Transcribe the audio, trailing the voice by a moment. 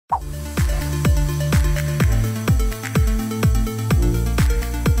Yo,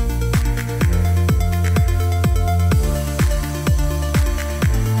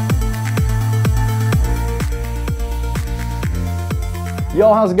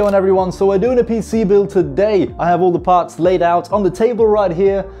 how's it going everyone? So we're doing a PC build today. I have all the parts laid out on the table right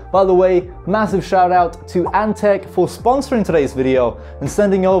here. By the way, massive shout out to Antec for sponsoring today's video and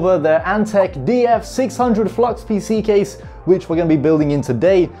sending over their Antec DF600 FLUX PC case, which we're going to be building in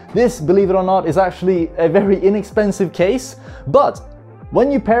today. This, believe it or not, is actually a very inexpensive case, but when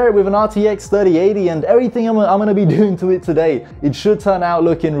you pair it with an RTX 3080 and everything I'm going to be doing to it today, it should turn out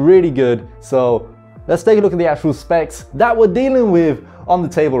looking really good. So let's take a look at the actual specs that we're dealing with on the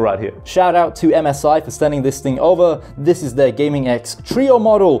table right here. Shout out to MSI for sending this thing over. This is their Gaming X Trio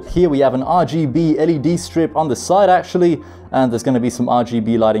model. Here we have an RGB LED strip on the side actually, and there's going to be some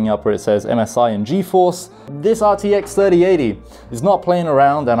RGB lighting up where it says MSI and GeForce. This RTX 3080 is not playing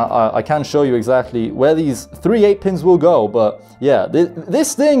around, and I can show you exactly where these 3 8-pins will go, but yeah,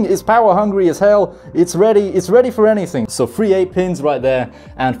 this thing is power hungry as hell. It's ready for anything. So 3 8-pins right there,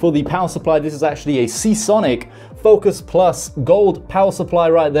 and for the power supply, this is actually a Seasonic Focus Plus Gold power supply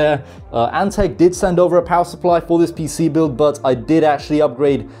right there. Antec did send over a power supply for this PC build, but I did actually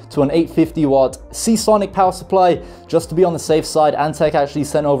upgrade to an 850 watt Seasonic power supply just to be on the safe side. Antec actually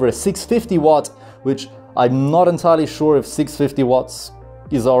sent over a 650 watt, which I'm not entirely sure if 650 watts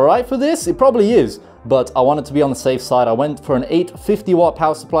is alright for this. It probably is, but I wanted to be on the safe side. I went for an 850 watt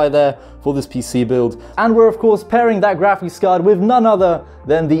power supply there for this PC build. And we're of course pairing that graphics card with none other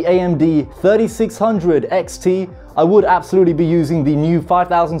than the AMD 3600 XT. I would absolutely be using the new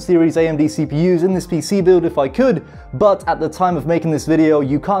 5000 series AMD CPUs in this PC build if I could, but at the time of making this video,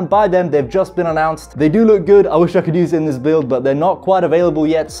 you can't buy them. They've just been announced. They do look good. I wish I could use it in this build, but they're not quite available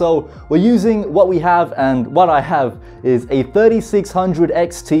yet. So we're using what we have, and what I have is a 3600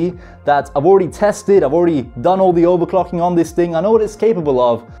 XT that I've already tested. I've already done all the overclocking on this thing. I know what it's capable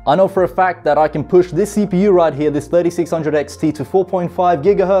of. I know for a fact that I can push this CPU right here, this 3600 XT, to 4.5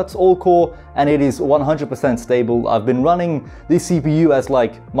 gigahertz all core, and it is 100% stable. I've been running this CPU as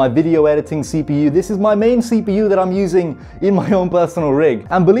like my video editing CPU. This is my main CPU that I'm using in my own personal rig.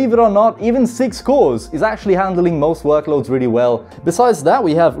 And believe it or not, even 6 cores is actually handling most workloads really well. Besides that,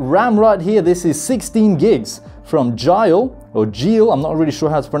 we have RAM right here. This is 16 gigs from GeIL, or GeIL, I'm not really sure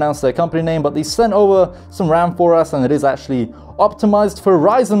how to pronounce their company name, but they sent over some RAM for us, and it is actually optimized for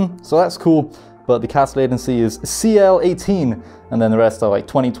Ryzen, so that's cool. But the cast latency is CL18, and then the rest are like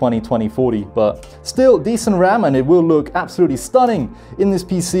 2020, 2040, but still decent RAM, and it will look absolutely stunning in this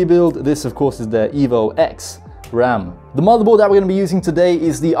PC build. This of course is their Evo X RAM. The motherboard that we're going to be using today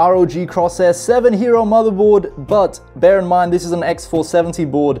is the ROG Crosshair 7 Hero motherboard, but bear in mind this is an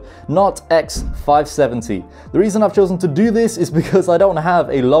X470 board, not X570. The reason I've chosen to do this is because I don't have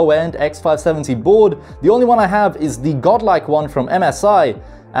a low-end X570 board. The only one I have is the godlike one from MSI,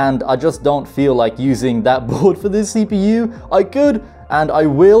 and I just don't feel like using that board for this CPU. I could, and I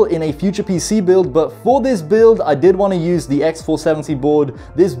will in a future PC build, but for this build, I did want to use the X470 board.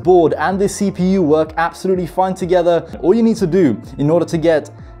 This board and this CPU work absolutely fine together. All you need to do in order to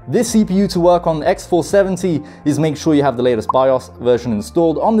get this CPU to work on X470 is make sure you have the latest BIOS version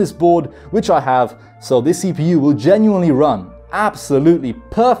installed on this board, which I have, so this CPU will genuinely run absolutely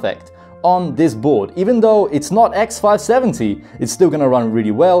perfect on this board. Even though it's not X570, it's still gonna run really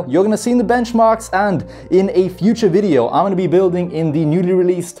well. You're gonna see in the benchmarks, and in a future video, I'm gonna be building in the newly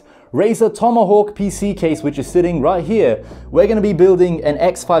released RAZER Tomahawk PC case, which is sitting right here. We're gonna be building an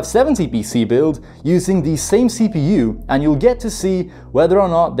X570 PC build using the same CPU, and you'll get to see whether or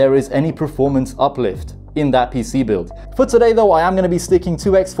not there is any performance uplift in that PC build. For today though, I am going to be sticking to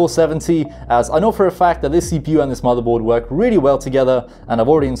X470, as I know for a fact that this CPU and this motherboard work really well together, and I've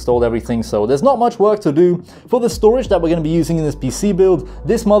already installed everything, so there's not much work to do. For the storage that we're going to be using in this PC build,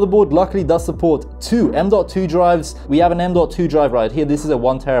 this motherboard luckily does support 2 M.2 drives. We have an M.2 drive right here. This is a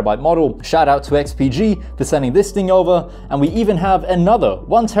 1TB model. Shout out to XPG for sending this thing over, and we even have another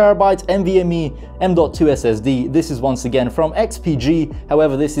 1TB NVMe M.2 SSD. This is once again from XPG,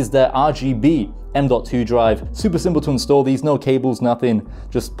 however this is their RGB M.2 drive. Super simple to install these, no cables, nothing.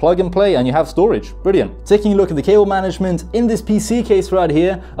 Just plug and play and you have storage. Brilliant. Taking a look at the cable management in this PC case right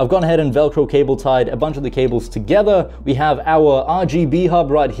here, I've gone ahead and Velcro cable tied a bunch of the cables together. We have our RGB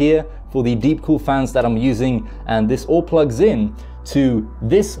hub right here for the DeepCool fans that I'm using, and this all plugs in to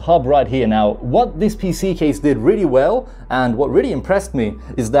this hub right here. Now, what this PC case did really well, and what really impressed me,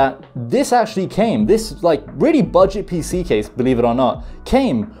 is that this actually came, this like really budget PC case, believe it or not,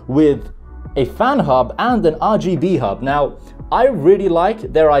 came with a fan hub and an RGB hub. Now, I really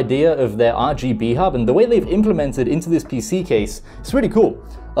like their idea of their RGB hub, and the way they've implemented into this PC case, it's really cool.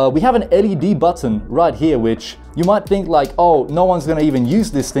 we have an LED button right here, which you might think like, oh, no one's gonna even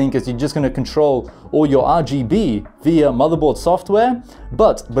use this thing because you're just gonna control all your RGB via motherboard software.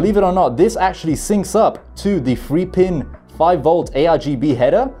 But believe it or not, this actually syncs up to the 3-pin 5-volt ARGB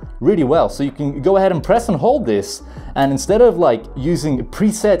header really well. So you can go ahead and press and hold this, and instead of like using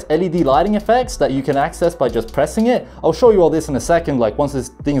preset LED lighting effects that you can access by just pressing it, I'll show you all this in a second, like once this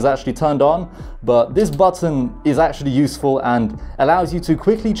thing is actually turned on. But this button is actually useful and allows you to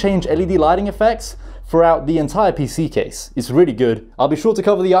quickly change LED lighting effects throughout the entire PC case. It's really good. I'll be sure to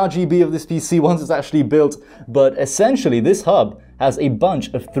cover the RGB of this PC once it's actually built, but essentially this hub has a bunch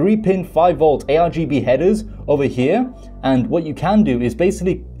of 3-pin 5-volt ARGB headers over here, and what you can do is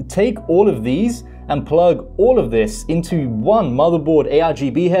basically take all of these and plug all of this into one motherboard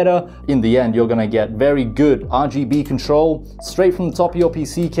ARGB header. In the end, you're gonna get very good RGB control straight from the top of your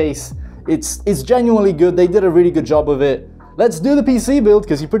PC case. It's genuinely good. They did a really good job of it. Let's do the PC build,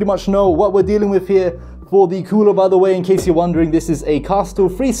 because you pretty much know what we're dealing with here. For the cooler, by the way, in case you're wondering, this is a Castle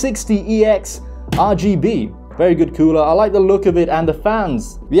 360EX RGB. Very good cooler. I like the look of it and the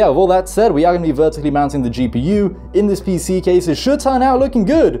fans. Yeah, with all that said, we are going to be vertically mounting the GPU in this PC case. It should turn out looking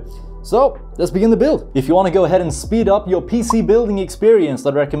good. So let's begin the build. If you want to go ahead and speed up your PC building experience,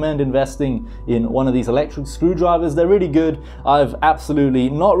 I'd recommend investing in one of these electric screwdrivers. They're really good. I've absolutely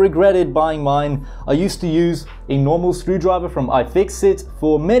not regretted buying mine. I used to use a normal screwdriver from iFixit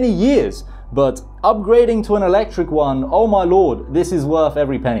for many years, but upgrading to an electric one, oh my lord, this is worth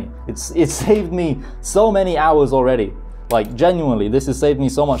every penny. It's saved me so many hours already. Like genuinely, this has saved me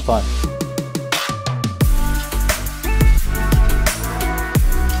so much time.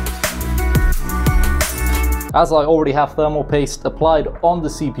 As I already have thermal paste applied on the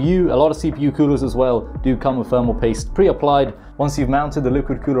CPU, a lot of CPU coolers as well do come with thermal paste pre-applied. Once you've mounted the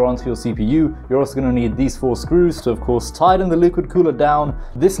liquid cooler onto your CPU, you're also going to need these 4 screws to, of course, tighten the liquid cooler down.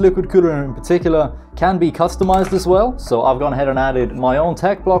 This liquid cooler in particular can be customized as well, so I've gone ahead and added my own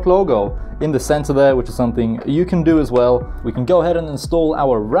TechBlock logo in the center there, which is something you can do as well. We can go ahead and install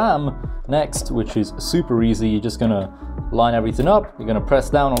our RAM next, which is super easy. You're just going to line everything up. You're going to press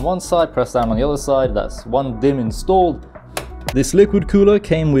down on one side, press down on the other side. That's one DIMM installed. This liquid cooler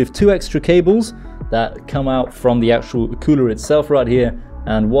came with 2 extra cables that come out from the actual cooler itself right here,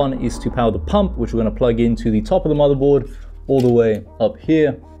 and one is to power the pump, which we're going to plug into the top of the motherboard all the way up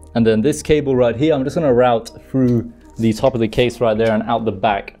here, and then this cable right here I'm just going to route through the top of the case right there and out the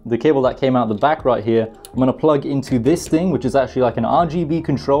back. The cable that came out the back right here, I'm going to plug into this thing, which is actually like an RGB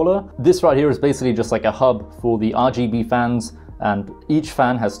controller. This right here is basically just like a hub for the RGB fans, and each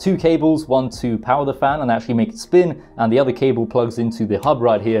fan has 2 cables, one to power the fan and actually make it spin, and the other cable plugs into the hub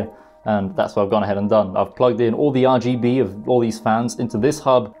right here. And that's what I've gone ahead and done. I've plugged in all the RGB of all these fans into this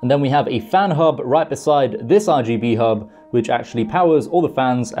hub, and then we have a fan hub right beside this RGB hub, which actually powers all the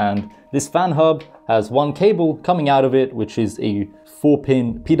fans. And this fan hub has one cable coming out of it, which is a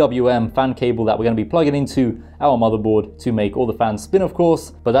 4-pin PWM fan cable that we're going to be plugging into our motherboard to make all the fans spin, of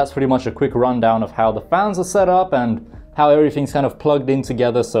course. But that's pretty much a quick rundown of how the fans are set up and how everything's kind of plugged in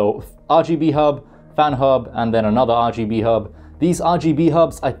together. So RGB hub, fan hub, and then another RGB hub. These RGB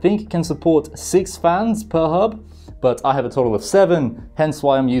hubs, I think, can support 6 fans per hub, but I have a total of 7, hence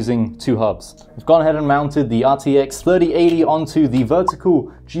why I'm using 2 hubs. I've gone ahead and mounted the RTX 3080 onto the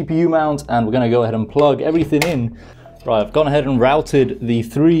vertical GPU mount, and we're going to go ahead and plug everything in. Right, I've gone ahead and routed the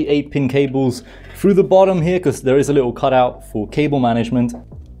 3 8-pin cables through the bottom here, because there is a little cutout for cable management.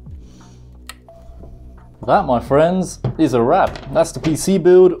 That, my friends, is a wrap. That's the PC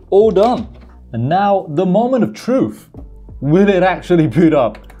build all done. And now, the moment of truth. Will it actually boot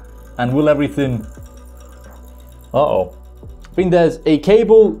up? And will everything... Uh-oh. I think there's a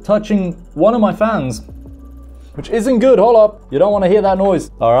cable touching one of my fans, which isn't good. Hold up. You don't want to hear that noise.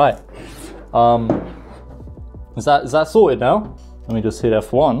 All right. Is that sorted now? Let me just hit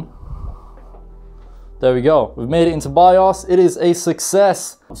F1. There we go. We've made it into BIOS. It is a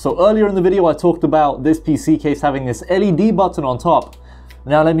success. So earlier in the video, I talked about this PC case having this LED button on top.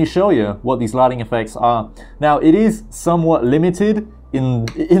 Now let me show you what these lighting effects are. Now it is somewhat limited in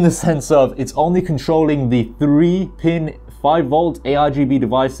the sense of it's only controlling the 3-pin 5-volt ARGB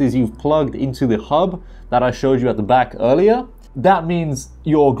devices you've plugged into the hub that I showed you at the back earlier. That means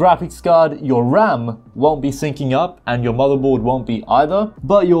your graphics card, your RAM won't be syncing up, and your motherboard won't be either.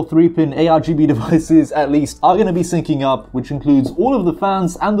 But your 3-pin ARGB devices at least are going to be syncing up, which includes all of the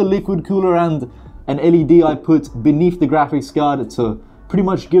fans and the liquid cooler and an LED I put beneath the graphics card to pretty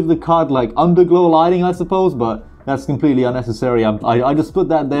much give the card like underglow lighting, I suppose, but That's completely unnecessary. I just put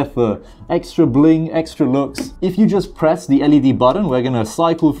that there for extra bling, extra looks. If you just press the LED button, we're gonna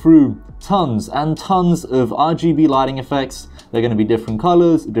cycle through tons and tons of RGB lighting effects. They're gonna be different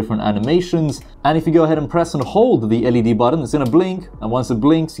colors, different animations. And if you go ahead and press and hold the LED button, it's gonna blink. And once it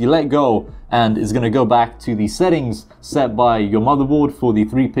blinks, you let go and it's gonna go back to the settings set by your motherboard for the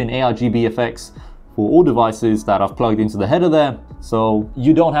 3-pin ARGB effects for all devices that I've plugged into the header there. So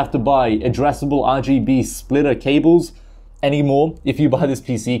you don't have to buy addressable-RGB splitter cables anymore if you buy this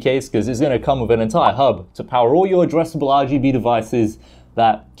PC case, because it's going to come with an entire hub to power all your addressable-RGB devices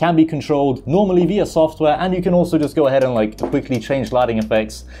that can be controlled normally via software, and you can also just go ahead and like quickly change lighting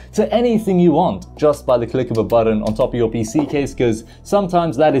effects to anything you want just by the click of a button on top of your PC case, because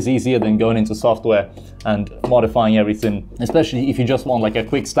sometimes that is easier than going into software and modifying everything, especially if you just want like a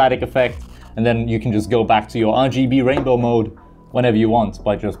quick static effect, and then you can just go back to your RGB rainbow mode whenever you want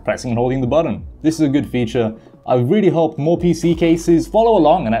by just pressing and holding the button. This is a good feature. I really hope more PC cases follow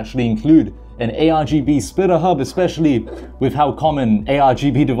along and actually include an ARGB splitter hub, especially with how common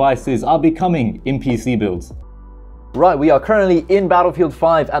ARGB devices are becoming in PC builds. Right, we are currently in Battlefield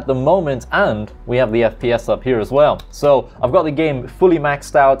 5 at the moment, and we have the FPS up here as well. So I've got the game fully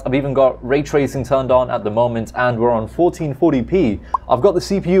maxed out. I've even got ray tracing turned on at the moment, and we're on 1440p. I've got the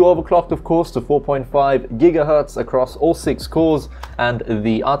CPU overclocked, of course, to 4.5 gigahertz across all 6 cores, and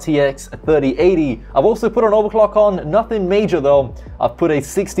the RTX 3080. I've also put an overclock on, nothing major though. I've put a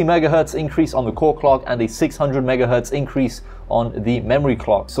 60 megahertz increase on the core clock and a 600 megahertz increase on the memory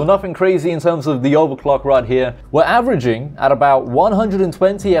clock. So nothing crazy in terms of the overclock right here. We're averaging at about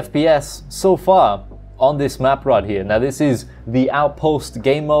 120 FPS so far on this map right here. Now this is the Outpost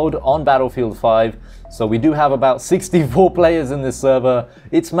game mode on Battlefield 5. So we do have about 64 players in this server.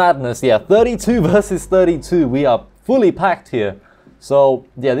 It's madness, yeah, 32 versus 32. We are fully packed here. So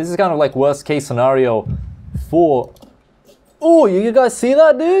yeah, this is kind of like worst case scenario for... Oh, you guys see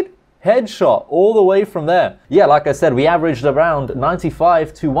that, dude? Headshot all the way from there. Yeah, like I said, we averaged around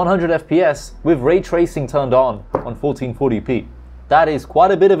 95 to 100 FPS with ray tracing turned on 1440p. That is quite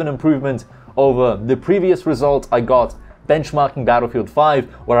a bit of an improvement over the previous result I got benchmarking Battlefield 5,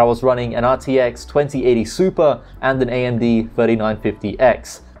 where I was running an RTX 2080 Super and an AMD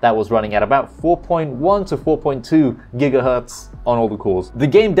 3950X. That was running at about 4.1 to 4.2 gigahertz on all the cores. The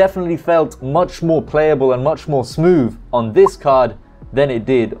game definitely felt much more playable and much more smooth on this card than it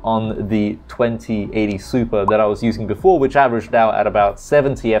did on the 2080 Super that I was using before, which averaged out at about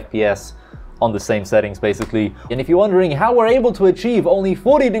 70 FPS on the same settings basically. And if you're wondering how we're able to achieve only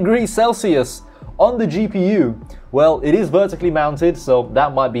 40 degrees Celsius on the GPU, well, it is vertically mounted, so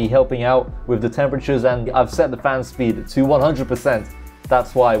that might be helping out with the temperatures, and I've set the fan speed to 100%.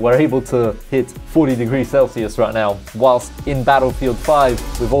 That's why we're able to hit 40 degrees Celsius right now, whilst in Battlefield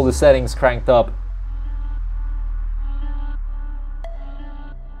 5 with all the settings cranked up.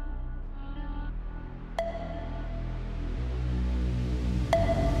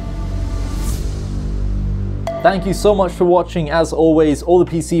 Thank you so much for watching. As always, all the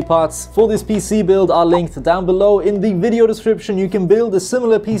PC parts for this PC build are linked down below in the video description. You can build a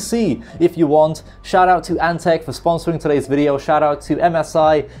similar PC if you want. Shout out to Antec for sponsoring today's video. Shout out to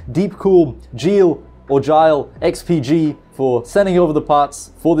MSI, DeepCool, GeIL or GeIL, XPG for sending over the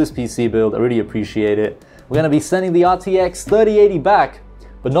parts for this PC build. I really appreciate it. We're going to be sending the RTX 3080 back,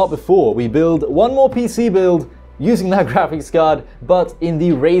 but not before we build one more PC build using that graphics card, but in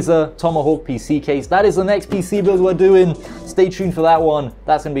the RAZER Tomahawk PC case. That is the next PC build we're doing. Stay tuned for that one.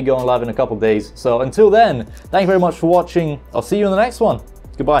 That's going to be going live in a couple days. So until then, thank you very much for watching. I'll see you in the next one.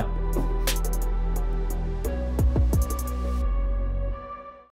 Goodbye.